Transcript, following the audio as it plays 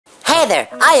Hey there,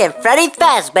 I am Freddy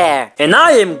Fazbear. And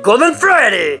I am Golden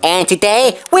Freddy. And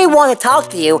today, we want to talk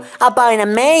to you about an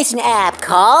amazing app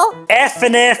called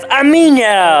FNAF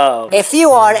Amino. If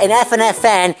you are an FNAF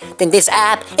fan, then this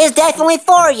app is definitely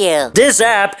for you. This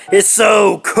app is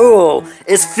so cool.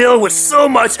 It's filled with so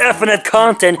much FNAF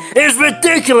content. It's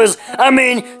ridiculous. I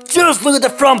mean, just look at the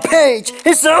front page.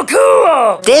 It's so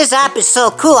cool. This app is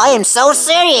so cool. I am so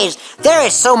serious. There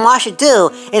is so much to do,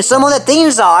 and some of the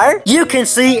things are... You can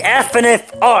see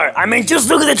FNAF art. I mean, just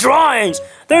look at the drawings.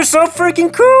 They're so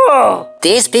freaking cool.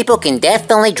 These people can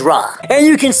definitely draw. And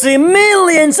you can see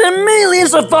millions and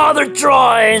millions of other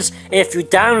drawings if you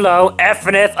download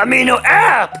FNAF Amino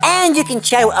app. And you can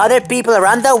chat with other people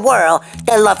around the world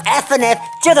that love FNAF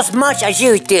just as much as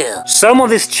you do. Some of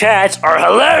these chats are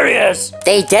hilarious.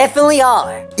 They definitely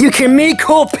are. You can meet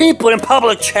cool people in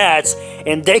public chats,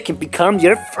 and they can become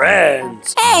your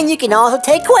friends. And you can also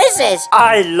take quizzes.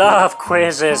 I love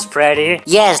quizzes, Freddy.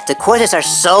 Yes, the quizzes are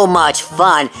so much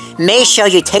fun. Make sure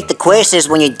you take the quizzes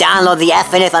when you download the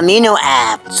FNAF Amino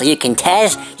app, so you can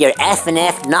test your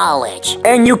FNAF knowledge.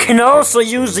 And you can also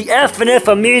use the FNAF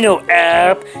Amino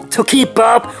app to keep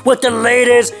up with the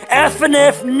latest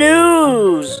FNAF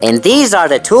news. And these are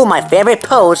the two of my favorite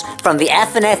posts from the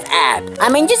FNAF app. I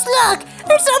mean, just look.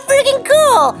 They're so freaking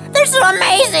cool. They're so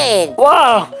amazing.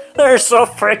 Wow, they're so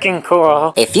freaking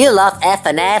cool. If you love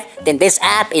FNAF, then this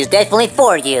app is definitely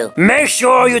for you. Make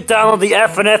sure you download the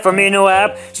FNAF Amino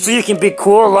app so you can be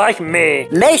cool like me.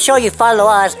 Make sure you follow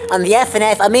us on the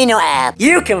FNAF Amino app.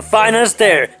 You can find us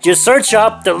there. Just search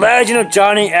up The Legend of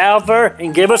Johnny Albert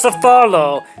and give us a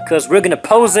follow, because we're going to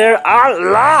post there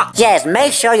a lot. Yes,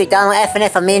 make sure you download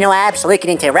FNAF Amino app so we can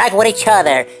interact with each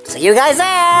other. See you guys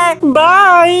there.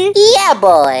 Bye. Yeah,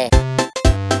 boy.